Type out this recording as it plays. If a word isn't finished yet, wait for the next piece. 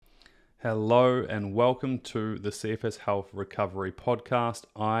Hello and welcome to the CFS Health Recovery Podcast.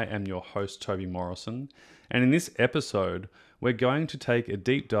 I am your host, Toby Morrison, and in this episode, we're going to take a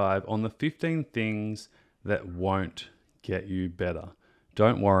deep dive on the 15 things that won't get you better.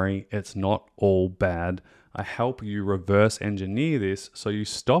 Don't worry, it's not all bad. I help you reverse engineer this so you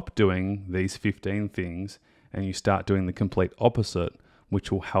stop doing these 15 things and you start doing the complete opposite,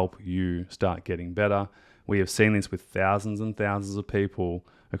 which will help you start getting better. We have seen this with thousands and thousands of people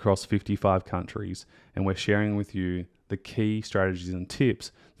across 55 countries, and we're sharing with you the key strategies and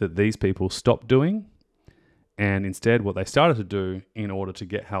tips that these people stopped doing and instead what they started to do in order to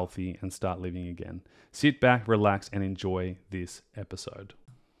get healthy and start living again. Sit back, relax, and enjoy this episode.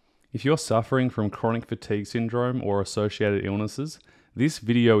 If you're suffering from chronic fatigue syndrome or associated illnesses, this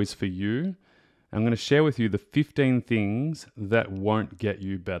video is for you. I'm going to share with you the 15 things that won't get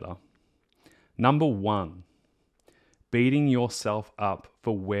you better. Number 1, beating yourself up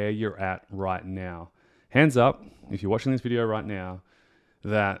for where you're at right now. Hands up, if you're watching this video right now,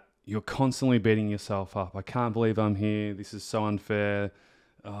 that you're constantly beating yourself up. I can't believe I'm here. This is so unfair.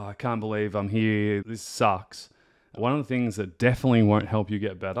 Oh, I can't believe I'm here. This sucks. One of the things that definitely won't help you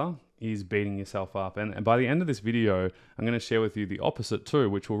get better is beating yourself up. And by the end of this video, I'm going to share with you the opposite too,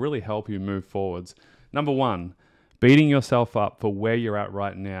 which will really help you move forwards. Number 1, beating yourself up for where you're at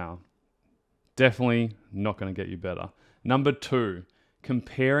right now. Definitely not going to get you better. Number 2,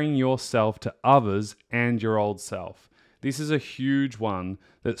 comparing yourself to others and your old self. This is a huge one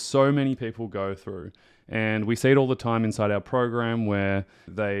that so many people go through. And we see it all the time inside our program where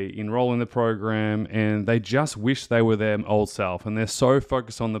they enroll in the program and they just wish they were their old self and they're so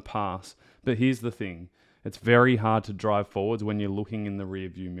focused on the past. But here's the thing. It's very hard to drive forwards when you're looking in the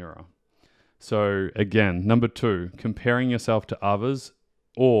rearview mirror. So again, number 2, comparing yourself to others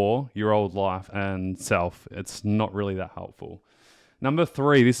or your old life and self. It's not really that helpful. Number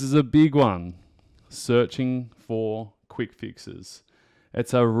 3, this is a big one. Searching for quick fixes.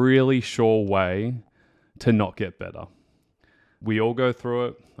 It's a really sure way to not get better. We all go through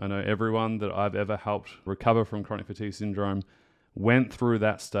it. I know everyone that I've ever helped recover from chronic fatigue syndrome went through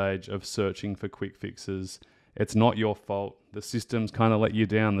that stage of searching for quick fixes. It's not your fault. The system's kind of let you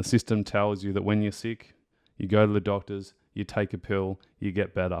down. The system tells you that when you're sick, you go to the doctors, you take a pill, you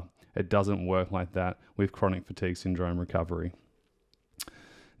get better. It doesn't work like that with chronic fatigue syndrome recovery.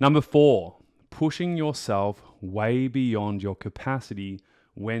 Number 4, pushing yourself way beyond your capacity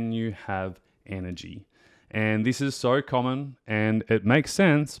when you have energy. And this is so common and it makes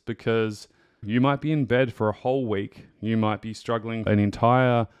sense because you might be in bed for a whole week. You might be struggling an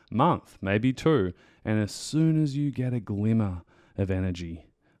entire month, maybe 2. And as soon as you get a glimmer of energy,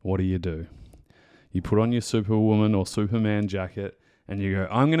 what do? You put on your Superwoman or Superman jacket and you go,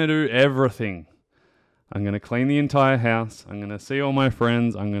 I'm going to do everything. I'm going to clean the entire house. I'm going to see all my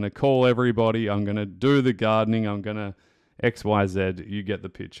friends. I'm going to call everybody. I'm going to do the gardening. I'm going to XYZ. You get the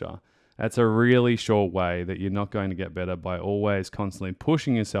picture. That's a really short way that you're not going to get better by always constantly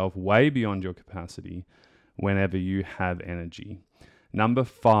pushing yourself way beyond your capacity whenever you have energy. Number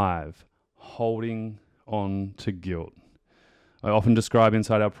 5, holding on to guilt. I often describe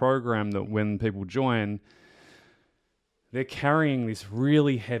inside our program that when people join, they're carrying this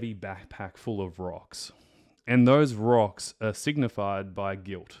really heavy backpack full of rocks. And those rocks are signified by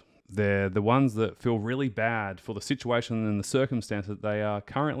guilt. They're the ones that feel really bad for the situation and the circumstance that they are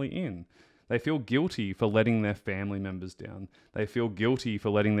currently in. They feel guilty for letting their family members down. They feel guilty for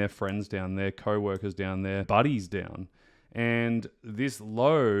letting their friends down, their co-workers down, their buddies down. And this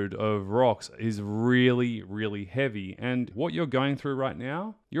load of rocks is really, really heavy. And what you're going through right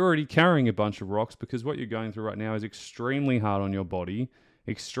now, you're already carrying a bunch of rocks because what you're going through right now is extremely hard on your body,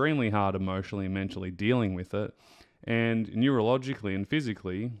 extremely hard emotionally and mentally dealing with it. And neurologically and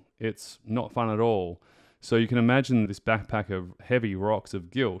physically, it's not fun at all. So you can imagine this backpack of heavy rocks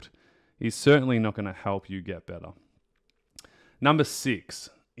of guilt is certainly not going to help you get better. Number 6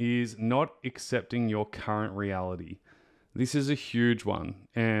 is not accepting your current reality. This is a huge one.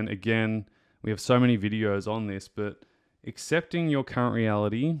 And again, we have so many videos on this, but accepting your current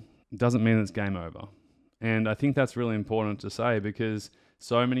reality doesn't mean it's game over. And I think that's really important to say because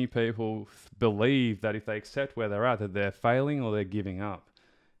so many people believe that if they accept where they're at, that they're failing or they're giving up.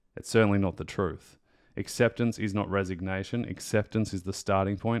 It's certainly not the truth. Acceptance is not resignation. Acceptance is the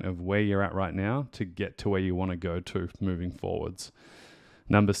starting point of where you're at right now to get to where you want to go to moving forwards.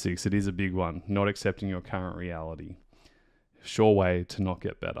 Number 6, it is a big one, not accepting your current reality. Sure way to not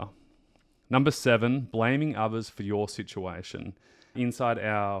get better. Number 7, blaming others for your situation. Inside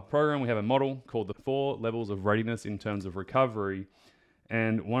our program, we have a model called the 4 levels of readiness in terms of recovery.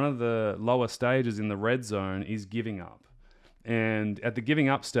 And one of the lower stages in the red zone is giving up. And at the giving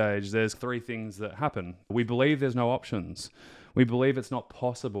up stage, there's three things that happen. We believe there's no options. We believe it's not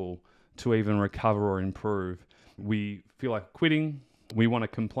possible to even recover or improve. We feel like quitting, we want to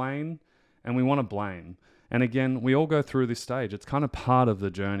complain, and we want to blame. And again, we all go through this stage. It's kind of part of the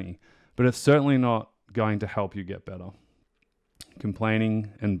journey, but it's certainly not going to help you get better.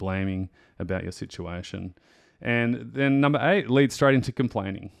 Complaining and blaming about your situation. And then number 8 leads straight into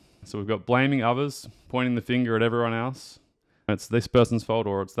complaining. So we've got blaming others, pointing the finger at everyone else. It's this person's fault,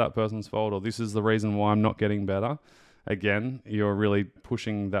 or it's that person's fault, or this is the reason why I'm not getting better. Again, you're really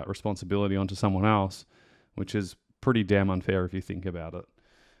pushing that responsibility onto someone else, which is pretty damn unfair if you think about it.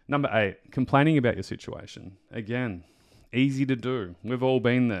 Number 8, complaining about your situation. Again, easy to do. We've all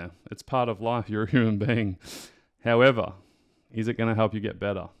been there. It's part of life. You're a human being. However, is it going to help you get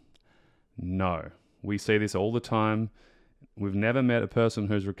better? No. We see this all the time. We've never met a person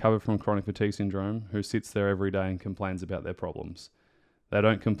who's recovered from chronic fatigue syndrome who sits there every day and complains about their problems. They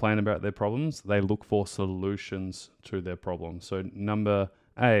don't complain about their problems. They look for solutions to their problems. So number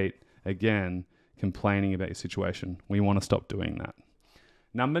 8, again, complaining about your situation. We want to stop doing that.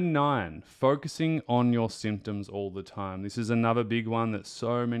 Number 9, focusing on your symptoms all the time. This is another big one that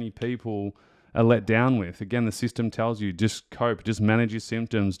so many people are let down with. Again, the system tells you just cope, just manage your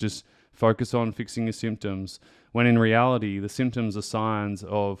symptoms, just focus on fixing your symptoms, when in reality, the symptoms are signs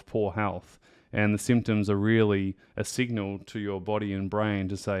of poor health, and the symptoms are really a signal to your body and brain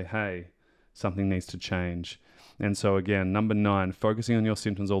to say, hey, something needs to change. And so again, number 9, focusing on your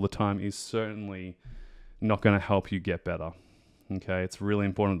symptoms all the time is certainly not going to help you get better. Okay, it's really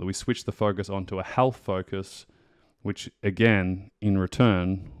important that we switch the focus onto a health focus, which again, in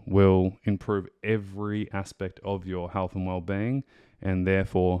return, will improve every aspect of your health and well-being, and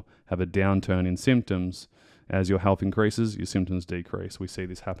therefore have a downturn in symptoms. As your health increases, your symptoms decrease. We see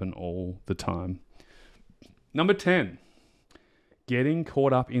this happen all the time. Number 10, getting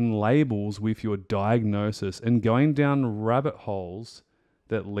caught up in labels with your diagnosis and going down rabbit holes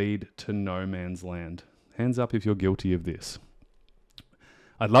that lead to no man's land. Hands up if you're guilty of this.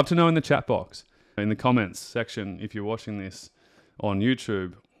 I'd love to know in the chat box, in the comments section, if you're watching this on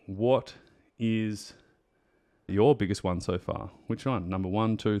YouTube, what is your biggest one so far? Which one? Number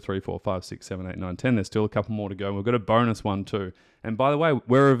 1, 2, 3, 4, 5, 6, 7, 8, 9, 10. There's still a couple more to go. We've got a bonus one too. And by the way,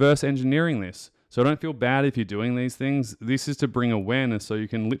 we're reverse engineering this. So don't feel bad if you're doing these things. This is to bring awareness so you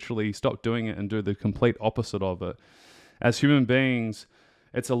can literally stop doing it and do the complete opposite of it. As human beings,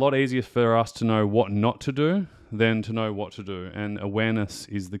 it's a lot easier for us to know what not to do than to know what to do. And awareness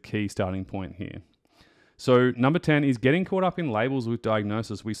is the key starting point here. So number 10 is getting caught up in labels with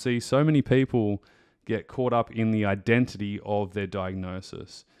diagnosis. We see so many people get caught up in the identity of their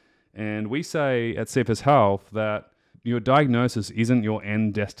diagnosis. And we say at CFS Health that your diagnosis isn't your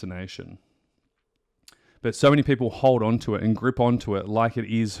end destination. But so many people hold onto it and grip onto it like it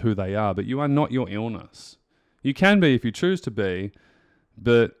is who they are. But you are not your illness. You can be if you choose to be,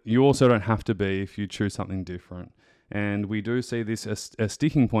 but you also don't have to be if you choose something different. And we do see this as a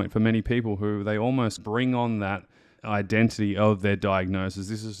sticking point for many people who they almost bring on that identity of their diagnosis.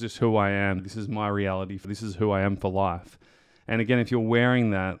 This is just who I am. This is my reality. This is who I am for life. And again, if you're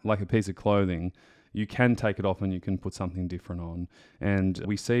wearing that like a piece of clothing, you can take it off and you can put something different on. And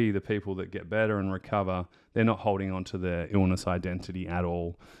we see the people that get better and recover, they're not holding on to their illness identity at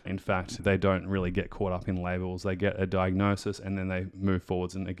all. In fact, they don't really get caught up in labels. They get a diagnosis and then they move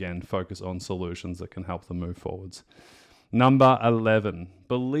forwards and again, focus on solutions that can help them move forwards. Number 11,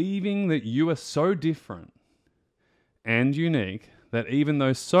 believing that you are so different and unique that even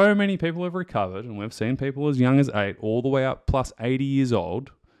though so many people have recovered, and we've seen people as young as 8 all the way up plus 80 years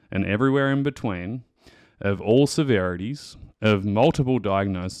old and everywhere in between, of all severities, of multiple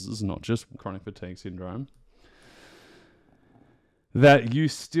diagnoses, not just chronic fatigue syndrome, that you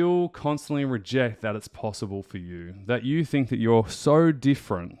still constantly reject that it's possible for you, that you think that you're so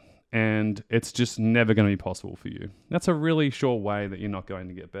different and it's just never going to be possible for you. That's a really sure way that you're not going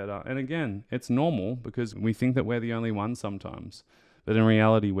to get better. And again, it's normal because we think that we're the only ones sometimes, but in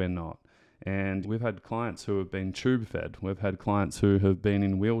reality, we're not. And we've had clients who have been tube fed. We've had clients who have been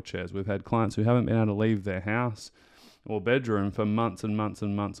in wheelchairs. We've had clients who haven't been able to leave their house or bedroom for months and months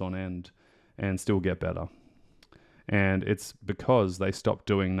and months on end and still get better. And it's because they stopped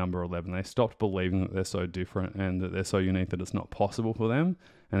doing number 11. They stopped believing that they're so different and that they're so unique that it's not possible for them.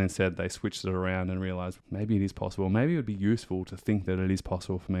 And instead they switched it around and realized maybe it is possible. Maybe it would be useful to think that it is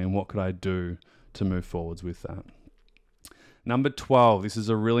possible for me. And what could I do to move forwards with that? Number 12, this is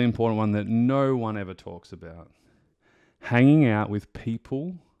a really important one that no one ever talks about. Hanging out with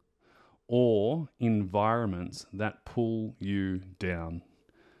people or environments that pull you down.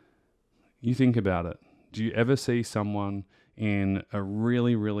 You think about it. Do you ever see someone in a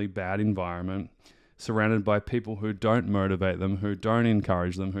really, really bad environment, surrounded by people who don't motivate them, who don't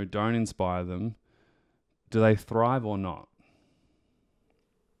encourage them, who don't inspire them, do they thrive or not?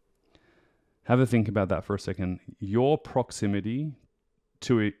 Have a think about that for a second. Your proximity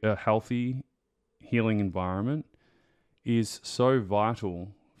to a healthy, healing environment is so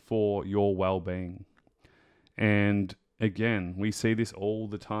vital for your well-being. And again, we see this all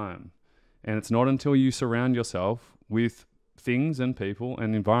the time. And it's not until you surround yourself with things and people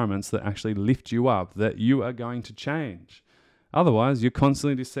and environments that actually lift you up that you are going to change. Otherwise, you're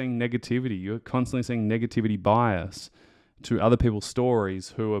constantly just seeing negativity. You're constantly seeing negativity bias to other people's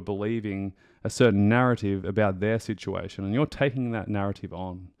stories who are believing a certain narrative about their situation, and you're taking that narrative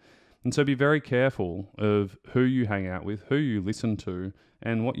on. And so be very careful of who you hang out with, who you listen to,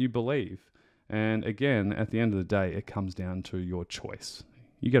 and what you believe. And again, at the end of the day, it comes down to your choice.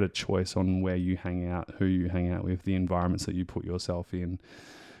 You get a choice on where you hang out, who you hang out with, the environments that you put yourself in.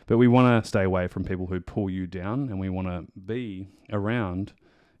 But we want to stay away from people who pull you down, and we want to be around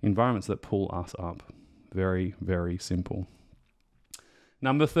environments that pull us up. Very, very simple.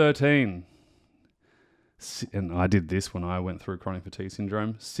 Number 13. And I did this when I went through chronic fatigue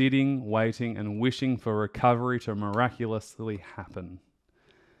syndrome, sitting, waiting, and wishing for recovery to miraculously happen.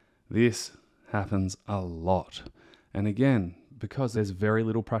 This happens a lot. And again, because there's very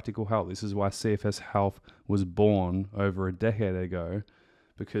little practical help, this is why CFS Health was born over a decade ago,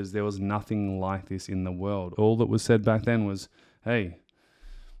 because there was nothing like this in the world. All that was said back then was, hey,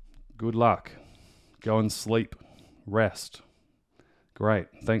 good luck, go and sleep, rest. Great.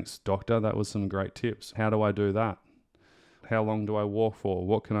 Thanks, doctor. That was some great tips. How do I do that? How long do I walk for?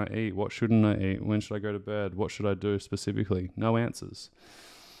 What can I eat? What shouldn't I eat? When should I go to bed? What should I do specifically? No answers.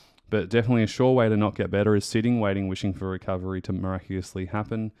 But definitely a sure way to not get better is sitting, waiting, wishing for recovery to miraculously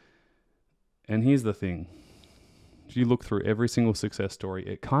happen. And here's the thing. If you look through every single success story,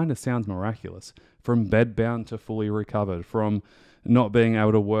 it kind of sounds miraculous. From bedbound to fully recovered, from not being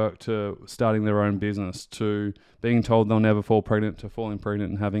able to work to starting their own business, to being told they'll never fall pregnant, to falling pregnant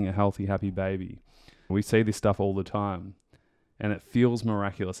and having a healthy, happy baby. We see this stuff all the time, and it feels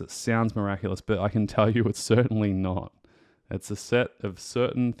miraculous. It sounds miraculous, but I can tell you it's certainly not. It's a set of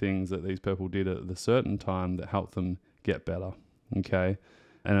certain things that these people did at a certain time that helped them get better, okay?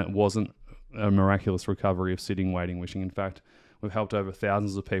 And it wasn't a miraculous recovery of sitting, waiting, wishing. In fact, we've helped over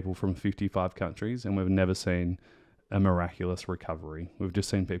thousands of people from 55 countries, and we've never seen a miraculous recovery. We've just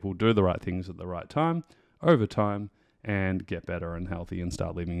seen people do the right things at the right time, over time, and get better and healthy and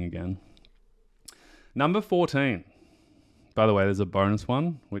start living again. Number 14. By the way, there's a bonus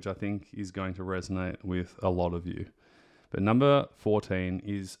one, which I think is going to resonate with a lot of you. But number 14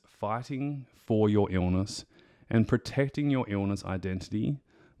 is fighting for your illness and protecting your illness identity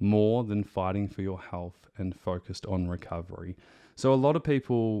more than fighting for your health and focused on recovery. So a lot of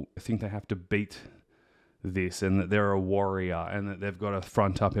people think they have to beat this and that they're a warrior and that they've got to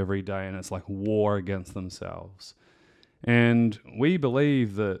front up every day and it's like war against themselves. And we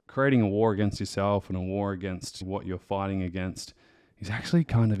believe that creating a war against yourself and a war against what you're fighting against is actually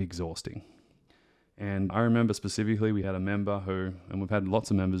kind of exhausting. And I remember specifically we had a member who, and we've had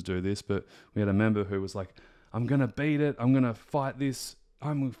lots of members do this, but we had a member who was like, I'm going to beat it. I'm going to fight this.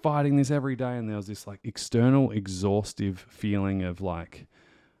 I'm fighting this every day. And there was this like external exhaustive feeling of like,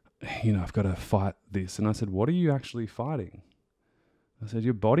 you know, I've got to fight this. And I said, what are you actually fighting? I said,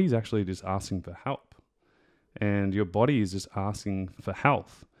 your body's actually just asking for help. And your body is just asking for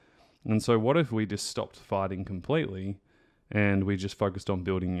health. And so what if we just stopped fighting completely and we just focused on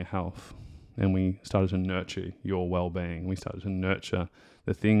building your health? And we started to nurture your well-being. We started to nurture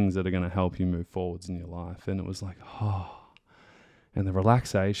the things that are going to help you move forwards in your life. And it was like, and the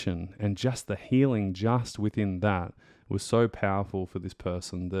relaxation and just the healing just within that was so powerful for this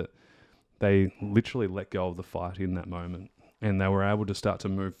person that they literally let go of the fight in that moment. And they were able to start to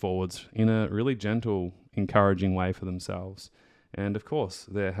move forwards in a really gentle, encouraging way for themselves. And of course,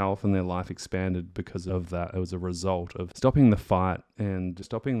 their health and their life expanded because of that. It was a result of stopping the fight and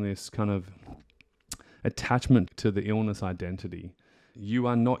stopping this kind of attachment to the illness identity. You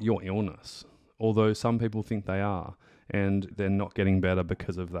are not your illness, although some people think they are, and they're not getting better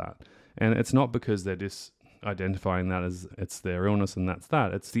because of that. And it's not because they're just identifying that as it's their illness and that's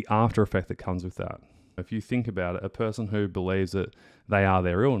that. It's the after effect that comes with that. If you think about it, a person who believes that they are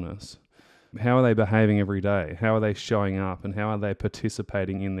their illness, how are they behaving every day? How are they showing up and how are they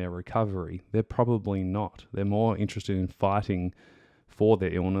participating in their recovery? They're probably not. They're more interested in fighting for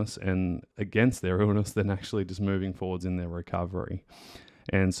their illness and against their illness than actually just moving forwards in their recovery.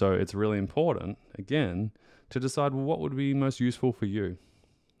 And so it's really important, again, to decide, well, what would be most useful for you?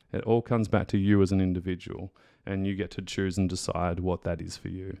 It all comes back to you as an individual. and you get to choose and decide what that is for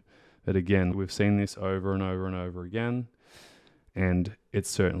you. But again, we've seen this over and over and over again, and it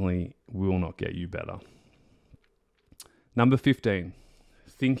certainly will not get you better. Number 15,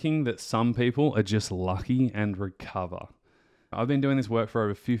 thinking that some people are just lucky and recover. I've been doing this work for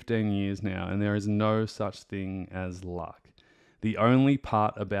over 15 years now, and there is no such thing as luck. The only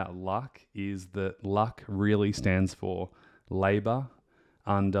part about luck is that luck really stands for labor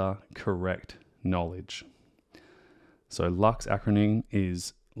under correct knowledge. So luck's acronym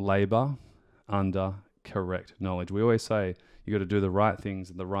is labor under correct knowledge. We always say you got to do the right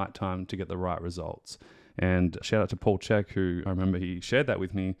things at the right time to get the right results. And shout out to Paul Chek, who I remember he shared that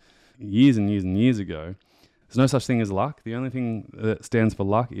with me years and years and years ago. There's no such thing as luck. The only thing that stands for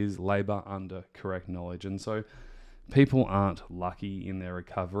luck is labor under correct knowledge. And so people aren't lucky in their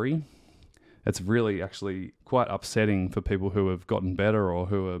recovery. It's really actually quite upsetting for people who have gotten better or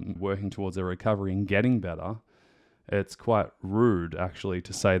who are working towards their recovery and getting better. It's quite rude actually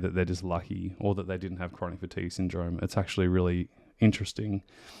to say that they're just lucky or that they didn't have chronic fatigue syndrome. It's actually really interesting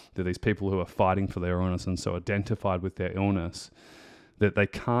that these people who are fighting for their illness and so identified with their illness that they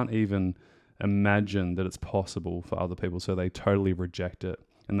can't even imagine that it's possible for other people, so they totally reject it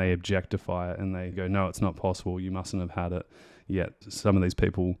and they objectify it and they go, no, it's not possible, you mustn't have had it. Yet some of these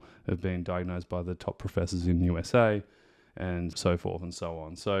people have been diagnosed by the top professors in the USA and so forth and so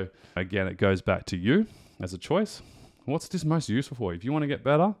on. So again, it goes back to you as a choice. What's this most useful for you? If you want to get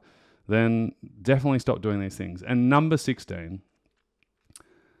better, then definitely stop doing these things. And number 16,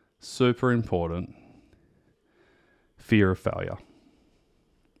 super important, fear of failure.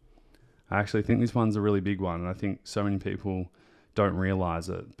 I actually think this one's a really big one, and I think so many people don't realize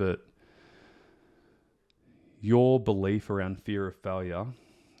it, but your belief around fear of failure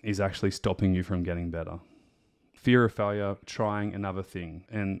is actually stopping you from getting better. Fear of failure, trying another thing.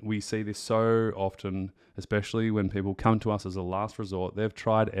 And we see this so often, especially when people come to us as a last resort. They've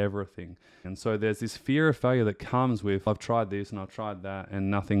tried everything. And so there's this fear of failure that comes with, I've tried this and I've tried that and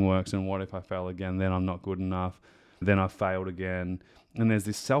nothing works. And what if I fail again? Then I'm not good enough. Then I've failed again. And there's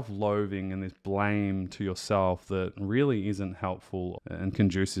this self-loathing and this blame to yourself that really isn't helpful and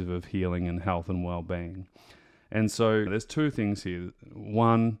conducive of healing and health and well-being. And so there's two things here.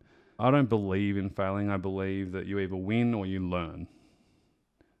 One, I don't believe in failing. I believe that you either win or you learn.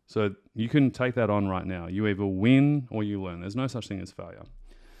 So you can take that on right now. You either win or you learn. There's no such thing as failure.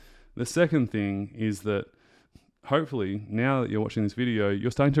 The second thing is that hopefully now that you're watching this video,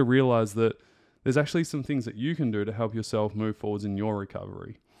 you're starting to realize that there's actually some things that you can do to help yourself move forwards in your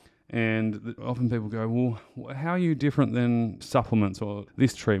recovery. And often people go, well, how are you different than supplements or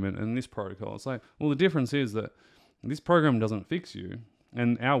this treatment and this protocol? It's like, well, the difference is that this program doesn't fix you.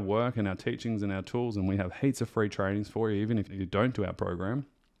 And our work and our teachings and our tools, and we have heaps of free trainings for you, even if you don't do our program,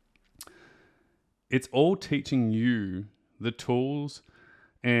 it's all teaching you the tools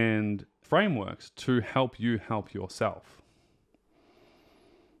and frameworks to help you help yourself.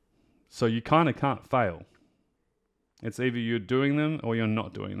 So you kind of can't fail. It's either you're doing them or you're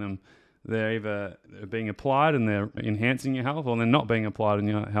not doing them. They're either being applied and they're enhancing your health, or they're not being applied and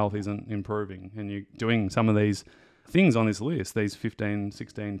your health isn't improving. And you're doing some of these things on this list, these 15,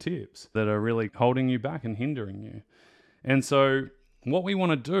 16 tips that are really holding you back and hindering you. And so what we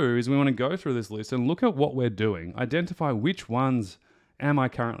want to do is we want to go through this list and look at what we're doing, identify which ones am I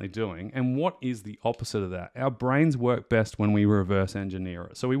currently doing, and what is the opposite of that. Our brains work best when we reverse engineer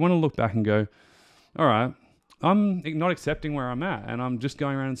it. So we want to look back and go, all right, I'm not accepting where I'm at, and I'm just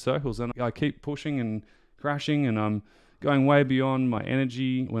going around in circles, and I keep pushing and crashing, and I'm going way beyond my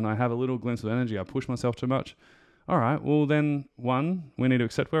energy. When I have a little glimpse of energy, I push myself too much. All right, well then, one, we need to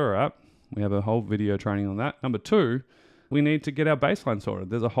accept where we're at. We have a whole video training on that. Number two, we need to get our baseline sorted.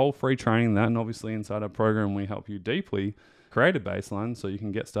 There's a whole free training on that, and obviously inside our program, we help you deeply create a baseline so you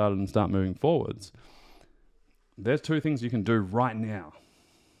can get started and start moving forwards. There's two things you can do right now.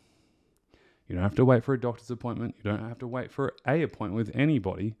 You don't have to wait for a doctor's appointment. You don't have to wait for an appointment with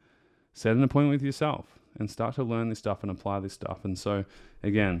anybody. Set an appointment with yourself and start to learn this stuff and apply this stuff. And so,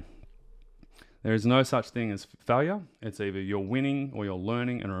 again, there is no such thing as failure. It's either you're winning or you're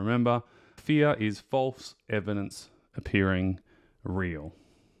learning. And remember, fear is false evidence appearing real.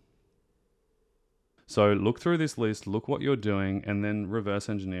 So look through this list, look what you're doing, and then reverse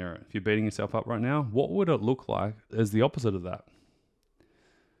engineer it. If you're beating yourself up right now, what would it look like as the opposite of that?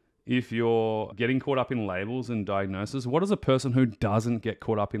 If you're getting caught up in labels and diagnosis, what does a person who doesn't get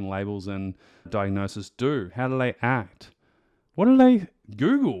caught up in labels and diagnosis do? How do they act? What do they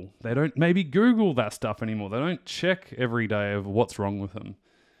Google? They don't maybe Google that stuff anymore. They don't check every day of what's wrong with them.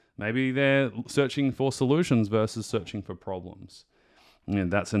 Maybe they're searching for solutions versus searching for problems. Yeah,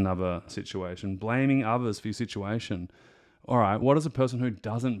 that's another situation. Blaming others for your situation. All right, what does a person who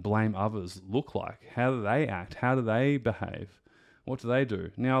doesn't blame others look like? How do they act? How do they behave? What do they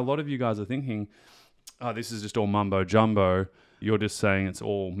do? Now, a lot of you guys are thinking, oh, this is just all mumbo jumbo. You're just saying it's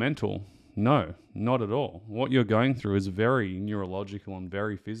all mental. No, not at all. What you're going through is very neurological and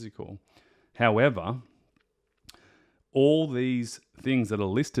very physical. However, all these things that are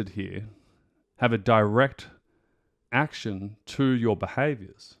listed here have a direct action to your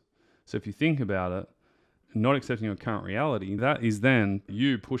behaviors. So if you think about it, not accepting your current reality, that is then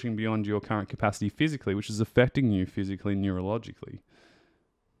you pushing beyond your current capacity physically, which is affecting you physically, neurologically.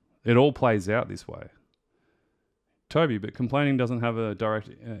 It all plays out this way. Toby, but complaining doesn't have a direct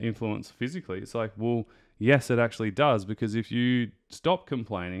influence physically. It's like, well, yes, it actually does, because if you stop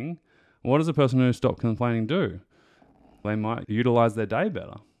complaining, what does a person who stops complaining do? They might utilize their day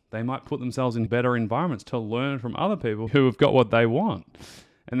better. They might put themselves in better environments to learn from other people who have got what they want.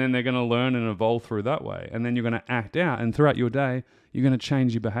 And then they're going to learn and evolve through that way. And then you're going to act out. And throughout your day, you're going to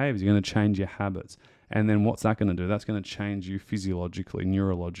change your behaviors. You're going to change your habits. And then what's that going to do? That's going to change you physiologically,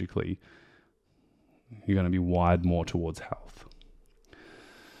 neurologically. You're going to be wired more towards health.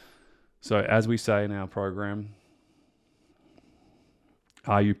 So as we say in our program,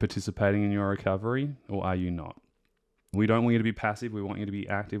 are you participating in your recovery or are you not? We don't want you to be passive. We want you to be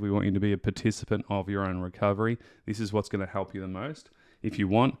active. We want you to be a participant of your own recovery. This is what's going to help you the most. If you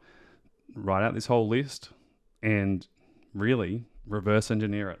want, write out this whole list and really reverse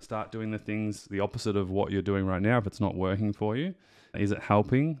engineer it. Start doing the things, the opposite of what you're doing right now if it's not working for you. Is it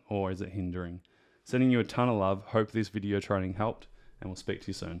helping or is it hindering? Sending you a ton of love. Hope this video training helped, and we'll speak to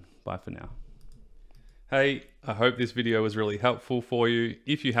you soon. Bye for now. Hey, I hope this video was really helpful for you.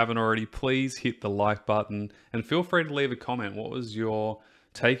 If you haven't already, please hit the like button and feel free to leave a comment. What was your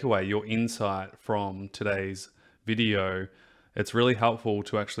takeaway, your insight from today's video? It's really helpful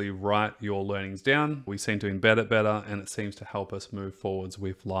to actually write your learnings down. We seem to embed it better and it seems to help us move forwards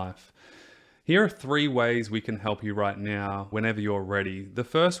with life. Here are 3 ways we can help you right now whenever you're ready. The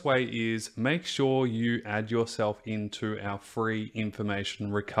first way is make sure you add yourself into our free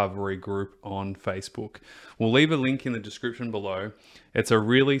information recovery group on Facebook. We'll leave a link in the description below. It's a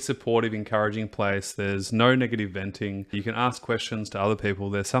really supportive, encouraging place. There's no negative venting. You can ask questions to other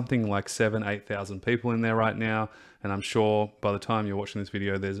people. There's something like 8,000 people in there right now. And I'm sure by the time you're watching this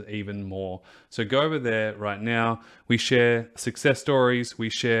video, there's even more. So go over there right now. We share success stories. We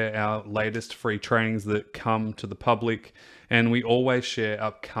share our latest free trainings that come to the public. And we always share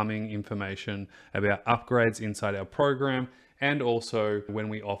upcoming information about upgrades inside our program. And also when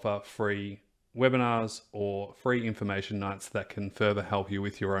we offer free webinars or free information nights that can further help you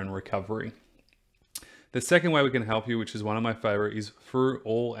with your own recovery. The second way we can help you, which is one of my favorite, is through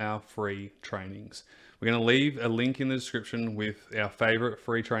all our free trainings. We're going to leave a link in the description with our favorite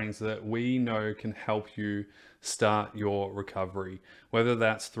free trainings that we know can help you start your recovery. Whether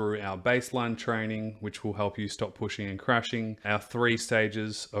that's through our baseline training, which will help you stop pushing and crashing, our 3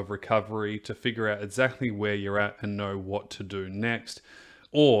 stages of recovery to figure out exactly where you're at and know what to do next.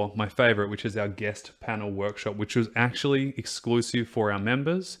 Or my favorite, which is our guest panel workshop, which was actually exclusive for our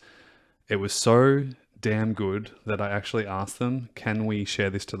members. It was so damn good that I actually asked them, can we share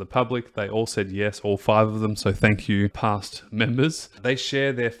this to the public? They all said yes, all 5 of them. So thank you, past members. They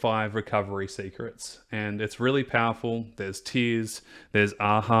share their 5 recovery secrets and it's really powerful. There's tears, there's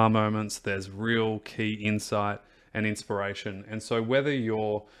aha moments, there's real key insight and inspiration. And so whether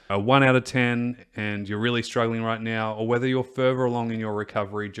you're a 1 out of 10 and you're really struggling right now, or whether you're further along in your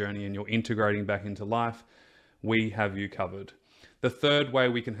recovery journey and you're integrating back into life, we have you covered. The third way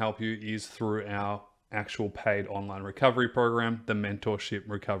we can help you is through our actual paid online recovery program, the Mentorship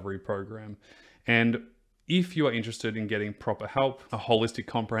Recovery Program. And if you are interested in getting proper help, a holistic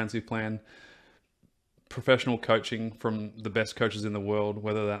comprehensive plan, professional coaching from the best coaches in the world,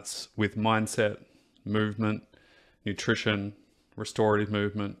 whether that's with mindset, movement, nutrition, restorative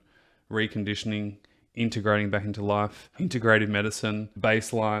movement, reconditioning, integrating back into life, integrative medicine,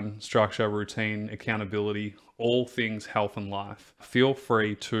 baseline, structure, routine, accountability, all things health and life. Feel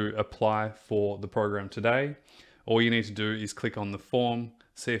free to apply for the program today. All you need to do is click on the form,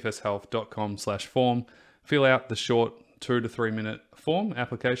 cfshealth.com/form, fill out the short 2 to 3 minute form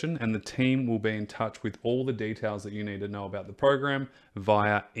application, and the team will be in touch with all the details that you need to know about the program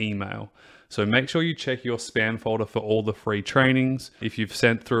via email. So make sure you check your spam folder for all the free trainings. If you've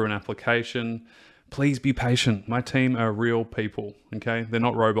sent through an application, please be patient. My team are real people, okay? They're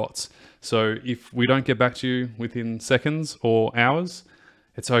not robots. So if we don't get back to you within seconds or hours,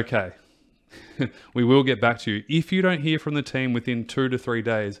 it's okay. We will get back to you. If you don't hear from the team within 2 to 3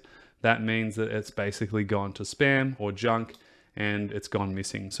 days, that means that it's basically gone to spam or junk and it's gone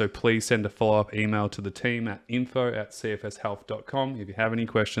missing. So please send a follow-up email to the team at info@cfshealth.com. If you have any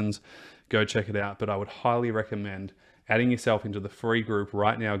questions, go check it out. But I would highly recommend adding yourself into the free group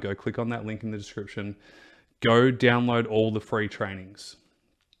right now. Go click on that link in the description. Go download all the free trainings.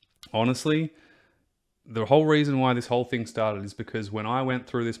 Honestly, the whole reason why this whole thing started is because when I went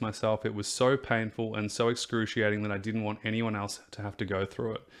through this myself, it was so painful and so excruciating that I didn't want anyone else to have to go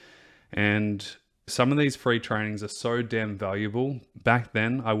through it. And some of these free trainings are so damn valuable. Back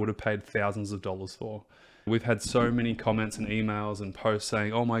then, I would have paid thousands of dollars for. We've had so many comments and emails and posts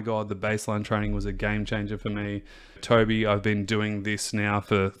saying, oh my God, the baseline training was a game changer for me. Toby, I've been doing this now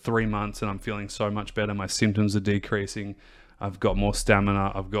for 3 months and I'm feeling so much better. My symptoms are decreasing. I've got more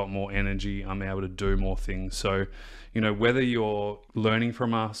stamina. I've got more energy. I'm able to do more things. So, whether you're learning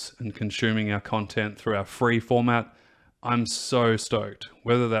from us and consuming our content through our free format, I'm so stoked.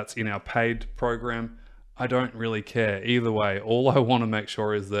 Whether that's in our paid program, I don't really care. Either way, all I want to make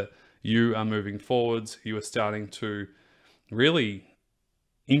sure is that you are moving forwards. You are starting to really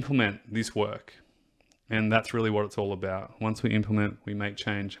implement this work. And that's really what it's all about. Once we implement, we make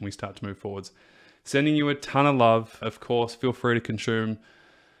change and we start to move forwards. Sending you a ton of love. Of course, feel free to consume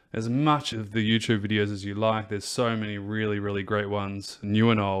as much of the YouTube videos as you like. There's so many really, really great ones,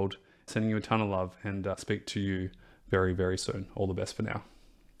 new and old. Sending you a ton of love and speak to you very, very soon. All the best for now.